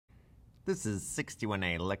This is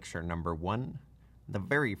 61A lecture number 1, the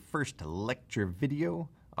very first lecture video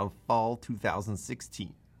of fall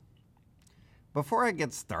 2016. Before I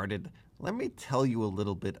get started, let me tell you a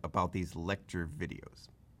little bit about these lecture videos.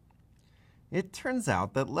 It turns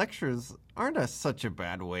out that lectures aren't such a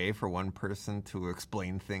bad way for one person to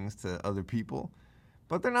explain things to other people,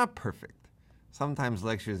 but they're not perfect. Sometimes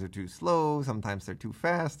lectures are too slow, sometimes they're too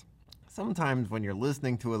fast. Sometimes when you're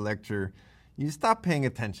listening to a lecture, you stop paying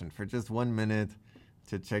attention for just 1 minute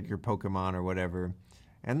to check your Pokemon or whatever,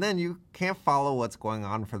 and then you can't follow what's going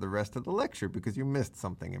on for the rest of the lecture because you missed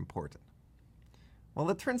something important. Well,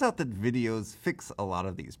 it turns out that videos fix a lot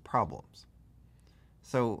of these problems.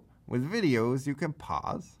 So with videos, you can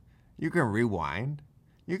pause, you can rewind,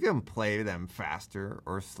 you can play them faster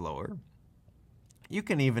or slower. You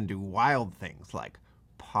can even do wild things like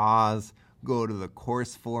pause, go to the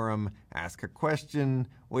course forum, ask a question,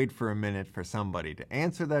 wait for a minute for somebody to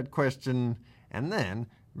answer that question, and then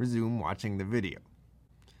resume watching the video.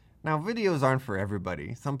 Now, videos aren't for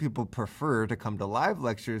everybody. Some people prefer to come to live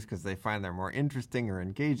lectures because they find they're more interesting or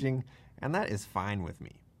engaging, and that is fine with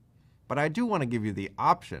me. But I do want to give you the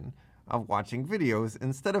option of watching videos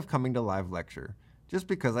instead of coming to live lecture, just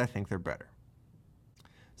because I think they're better.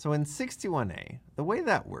 So in 61A, the way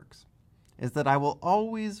that works is that I will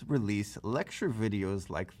always release lecture videos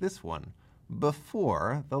like this one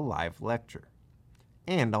before the live lecture.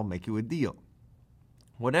 And I'll make you a deal.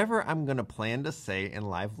 Whatever I'm going to plan to say in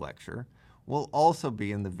live lecture will also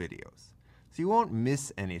be in the videos. So you won't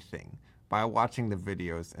miss anything by watching the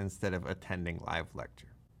videos instead of attending live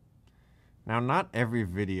lecture. Now, not every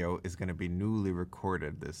video is going to be newly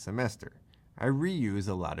recorded this semester. I reuse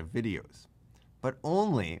a lot of videos, but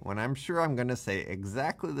only when I'm sure I'm going to say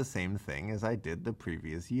exactly the same thing as I did the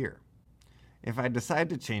previous year. If I decide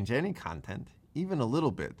to change any content, even a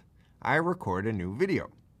little bit, I record a new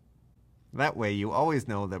video. That way you always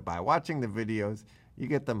know that by watching the videos, you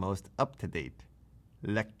get the most up-to-date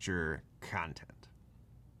lecture content.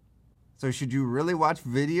 So should you really watch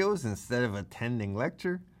videos instead of attending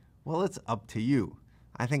lecture? Well, it's up to you.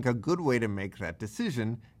 I think a good way to make that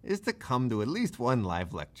decision is to come to at least one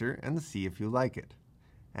live lecture and see if you like it.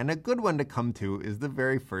 And a good one to come to is the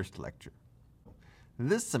very first lecture.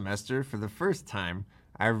 This semester, for the first time,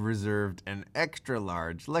 I've reserved an extra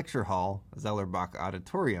large lecture hall, Zellerbach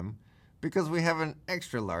Auditorium, because we have an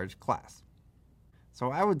extra large class.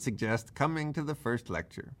 So I would suggest coming to the first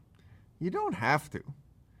lecture. You don't have to.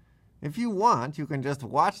 If you want, you can just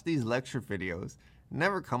watch these lecture videos,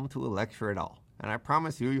 never come to a lecture at all, and I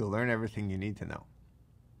promise you'll learn everything you need to know.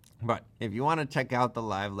 But if you want to check out the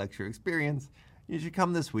live lecture experience, you should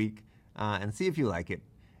come this week and see if you like it.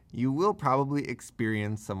 You will probably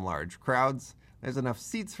experience some large crowds. There's enough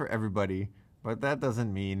seats for everybody, but that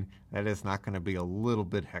doesn't mean that it's not going to be a little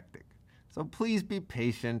bit hectic. So please be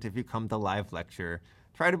patient if you come to live lecture.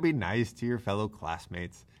 Try to be nice to your fellow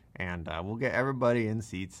classmates, and we'll get everybody in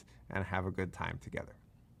seats and have a good time together.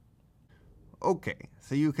 Okay,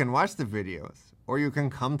 so you can watch the videos, or you can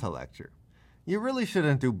come to lecture. You really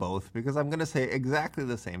shouldn't do both because I'm going to say exactly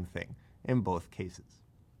the same thing in both cases.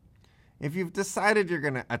 If you've decided you're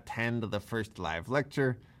going to attend the first live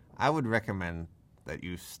lecture, I would recommend that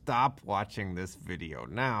you stop watching this video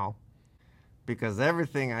now, because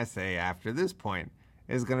everything I say after this point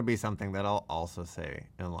is going to be something that I'll also say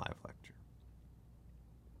in live lecture.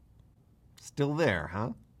 Still there,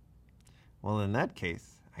 huh? Well, in that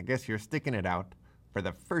case, I guess you're sticking it out for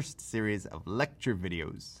the first series of lecture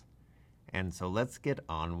videos. And so let's get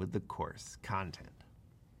on with the course content.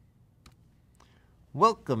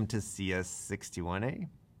 Welcome to CS 61A.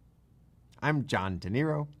 I'm John De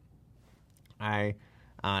Niro. I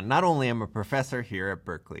not only am a professor here at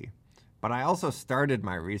Berkeley, but I also started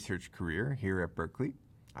my research career here at Berkeley.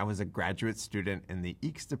 I was a graduate student in the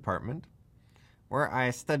EECS department, where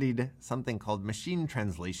I studied something called machine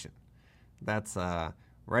translation. That's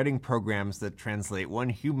writing programs that translate one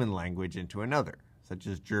human language into another, such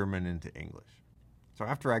as German into English. So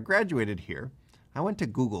after I graduated here, I went to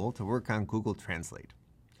Google to work on Google Translate.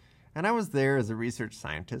 And I was there as a research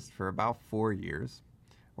scientist for about 4 years,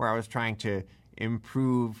 where I was trying to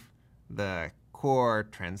improve the core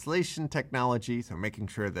translation technology, so making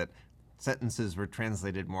sure that sentences were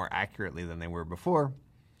translated more accurately than they were before,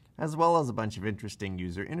 as well as a bunch of interesting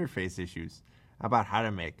user interface issues about how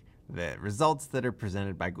to make the results that are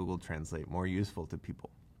presented by Google Translate more useful to people.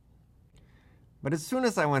 But as soon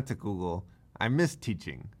as I went to Google, I missed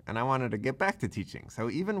teaching, and I wanted to get back to teaching. So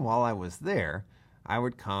even while I was there, I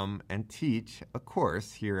would come and teach a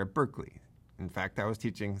course here at Berkeley. In fact, I was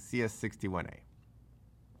teaching CS61A.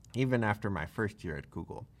 Even after my first year at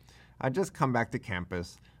Google, I'd just come back to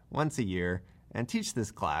campus once a year and teach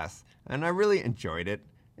this class, and I really enjoyed it.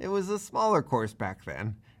 It was a smaller course back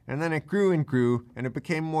then, and then it grew and grew, and it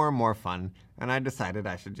became more and more fun, and I decided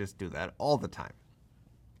I should just do that all the time.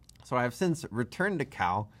 So I have since returned to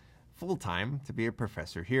Cal full-time to be a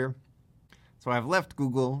professor here. So I've left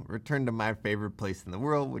Google, returned to my favorite place in the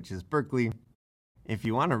world, which is Berkeley. If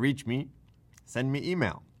you want to reach me, send me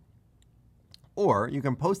email. Or you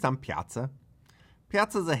can post on Piazza.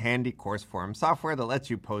 Piazza is a handy course forum software that lets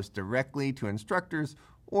you post directly to instructors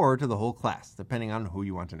or to the whole class, depending on who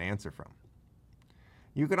you want an answer from.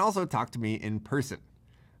 You can also talk to me in person.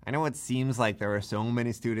 I know it seems like there are so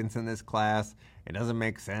many students in this class, it doesn't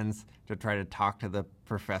make sense to try to talk to the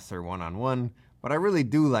professor one-on-one, but I really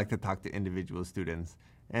do like to talk to individual students.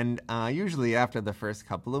 And usually after the first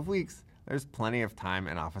couple of weeks, there's plenty of time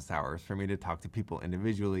in office hours for me to talk to people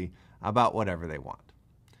individually about whatever they want.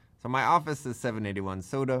 So my office is 781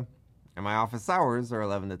 Soda, and my office hours are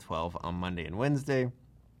 11 to 12 on Monday and Wednesday.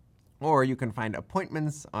 Or you can find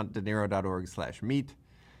appointments on deniro.org/meet.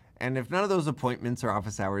 And if none of those appointments or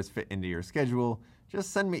office hours fit into your schedule,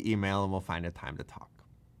 just send me email and we'll find a time to talk.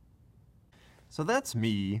 So that's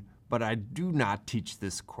me, but I do not teach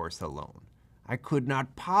this course alone. I could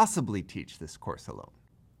not possibly teach this course alone.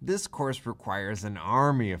 This course requires an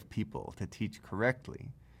army of people to teach correctly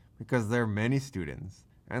because there are many students,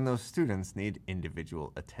 and those students need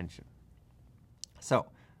individual attention. So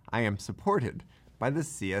I am supported by the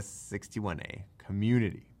CS61A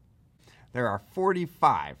community. There are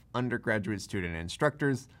 45 undergraduate student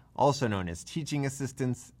instructors, also known as teaching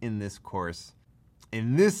assistants, in this course.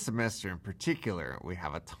 In this semester in particular, we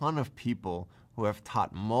have a ton of people who have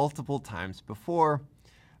taught multiple times before.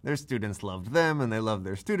 Their students loved them and they loved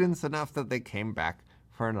their students enough that they came back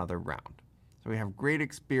for another round. So we have great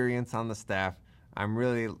experience on the staff. I'm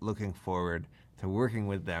really looking forward to working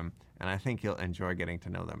with them, and I think you'll enjoy getting to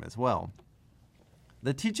know them as well.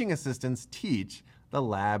 The teaching assistants teach the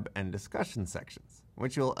lab and discussion sections,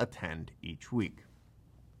 which you'll attend each week.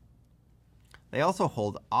 They also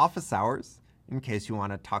hold office hours in case you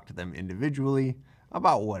want to talk to them individually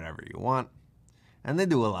about whatever you want. And they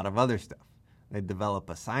do a lot of other stuff. They develop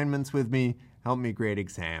assignments with me, help me grade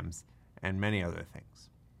exams, and many other things.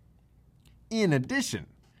 In addition,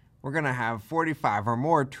 we're going to have 45 or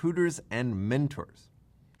more tutors and mentors.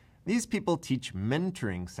 These people teach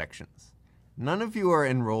mentoring sections. None of you are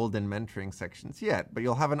enrolled in mentoring sections yet, but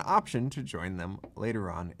you'll have an option to join them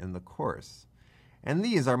later on in the course. And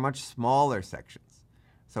these are much smaller sections.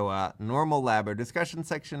 So a normal lab or discussion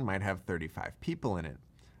section might have 35 people in it.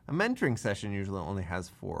 A mentoring session usually only has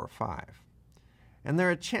 4 or 5. And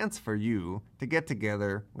they're a chance for you to get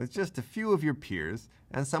together with just a few of your peers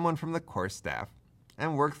and someone from the course staff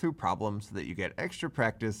and work through problems so that you get extra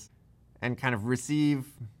practice and kind of receive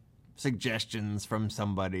suggestions from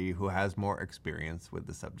somebody who has more experience with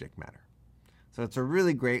the subject matter. So it's a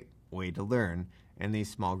really great way to learn. In these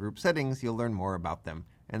small group settings, you'll learn more about them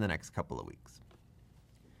in the next couple of weeks.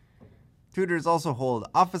 Tutors also hold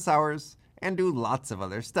office hours and do lots of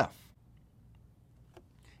other stuff.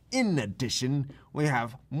 In addition, we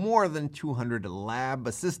have more than 200 lab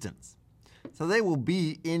assistants. So they will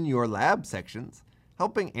be in your lab sections,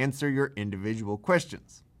 helping answer your individual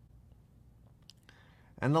questions.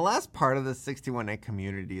 And the last part of the 61A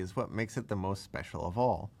community is what makes it the most special of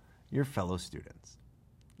all, your fellow students.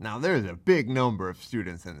 Now, there's a big number of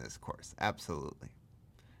students in this course, absolutely.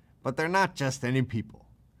 But they're not just any people.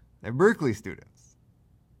 They're Berkeley students.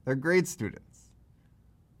 They're great students.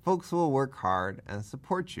 Folks who will work hard and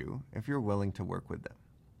support you if you're willing to work with them.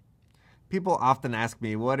 People often ask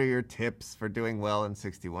me, what are your tips for doing well in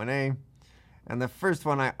 61A? And the first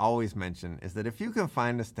one I always mention is that if you can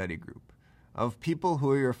find a study group of people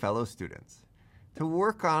who are your fellow students to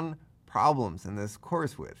work on problems in this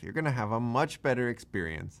course with, you're going to have a much better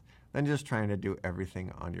experience than just trying to do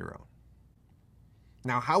everything on your own.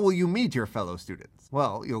 Now, how will you meet your fellow students?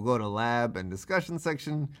 Well, you'll go to lab and discussion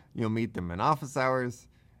section. You'll meet them in office hours.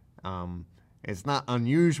 It's not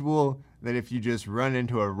unusual that if you just run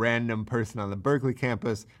into a random person on the Berkeley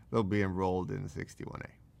campus, they'll be enrolled in 61A.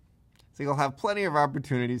 So you'll have plenty of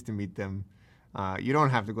opportunities to meet them. You don't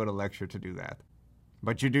have to go to lecture to do that,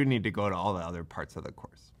 but you do need to go to all the other parts of the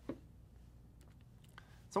course.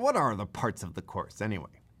 So what are the parts of the course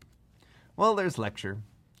anyway? Well, there's lecture.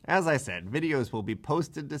 As I said, videos will be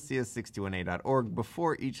posted to cs61a.org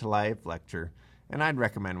before each live lecture, and I'd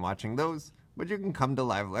recommend watching those, but you can come to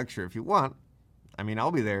live lecture if you want. I mean,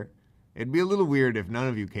 I'll be there. It'd be a little weird if none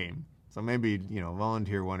of you came, so maybe,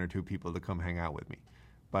 volunteer 1 or 2 people to come hang out with me.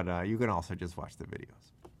 But you can also just watch the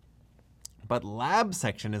videos. But lab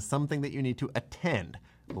section is something that you need to attend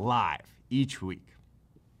live each week.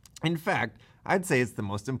 In fact, I'd say it's the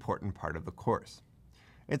most important part of the course.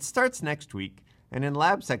 It starts next week, and in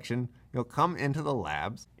lab section, you'll come into the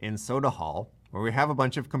labs in Soda Hall, where we have a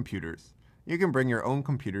bunch of computers. You can bring your own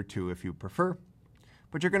computer too if you prefer.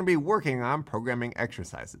 But you're going to be working on programming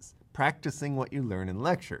exercises, practicing what you learn in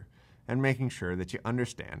lecture, and making sure that you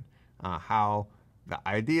understand how the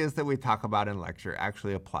ideas that we talk about in lecture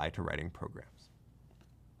actually apply to writing programs.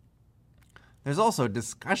 There's also a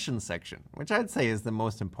discussion section, which I'd say is the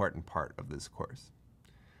most important part of this course.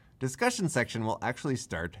 Discussion section will actually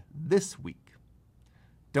start this week.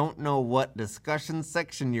 Don't know what discussion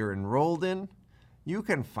section you're enrolled in? You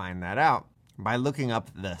can find that out by looking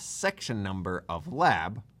up the section number of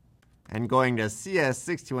lab and going to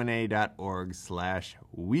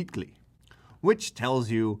cs61a.org/weekly, which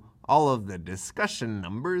tells you all of the discussion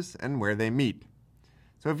numbers and where they meet.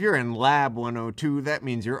 So if you're in Lab 102, that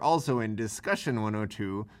means you're also in Discussion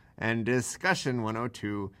 102, and Discussion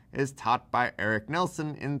 102 is taught by Eric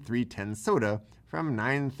Nelson in 310 Soda from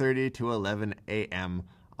 9:30 to 11 a.m.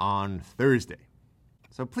 on Thursday.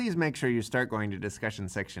 So please make sure you start going to discussion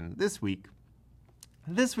section this week.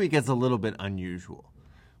 This week is a little bit unusual.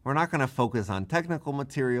 We're not going to focus on technical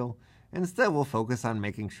material. Instead, we'll focus on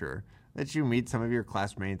making sure that you meet some of your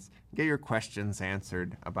classmates, get your questions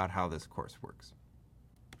answered about how this course works.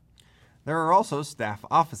 There are also staff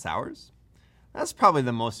office hours. That's probably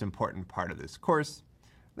the most important part of this course.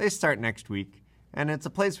 They start next week, and it's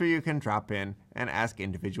a place where you can drop in and ask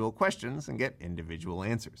individual questions and get individual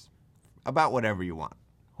answers about whatever you want.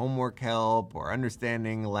 Homework help, or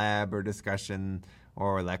understanding lab or discussion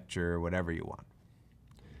or lecture, whatever you want.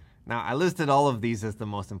 Now, I listed all of these as the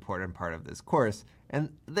most important part of this course,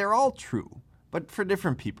 and they're all true, but for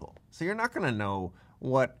different people. So you're not going to know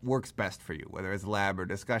what works best for you, whether it's lab or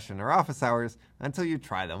discussion or office hours, until you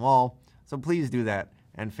try them all. So please do that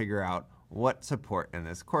and figure out what support in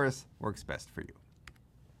this course works best for you.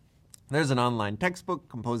 There's an online textbook,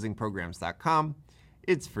 composingprograms.com.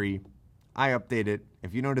 It's free. I update it.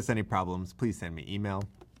 If you notice any problems, please send me email.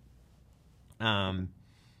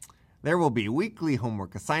 There will be weekly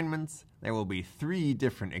homework assignments. There will be 3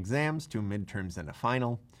 different exams, 2 midterms and a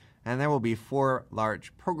final. And there will be 4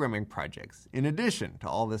 large programming projects in addition to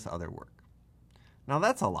all this other work. Now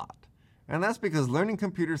that's a lot. And that's because learning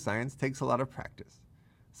computer science takes a lot of practice.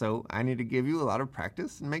 So I need to give you a lot of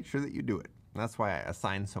practice and make sure that you do it. That's why I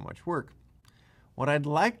assign so much work. What I'd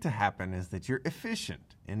like to happen is that you're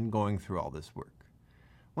efficient in going through all this work.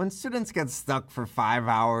 When students get stuck for 5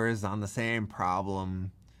 hours on the same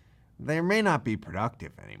problem, they may not be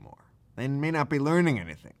productive anymore. They may not be learning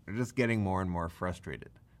anything. They're just getting more and more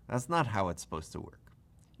frustrated. That's not how it's supposed to work.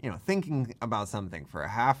 Thinking about something for a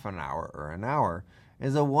half an hour or an hour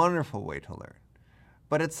is a wonderful way to learn.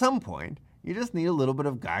 But at some point, you just need a little bit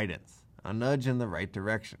of guidance, a nudge in the right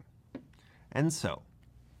direction. And so,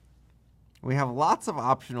 we have lots of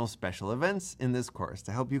optional special events in this course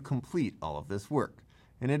to help you complete all of this work.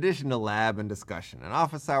 In addition to lab and discussion and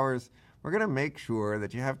office hours, we're going to make sure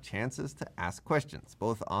that you have chances to ask questions,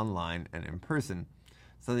 both online and in person,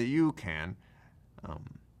 so that you can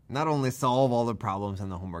not only solve all the problems in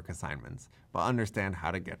the homework assignments, but understand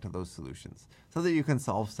how to get to those solutions so that you can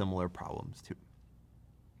solve similar problems too.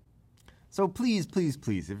 So please, please,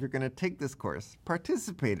 please, if you're going to take this course,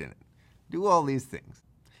 participate in it. Do all these things.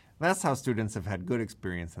 That's how students have had good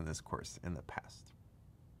experience in this course in the past.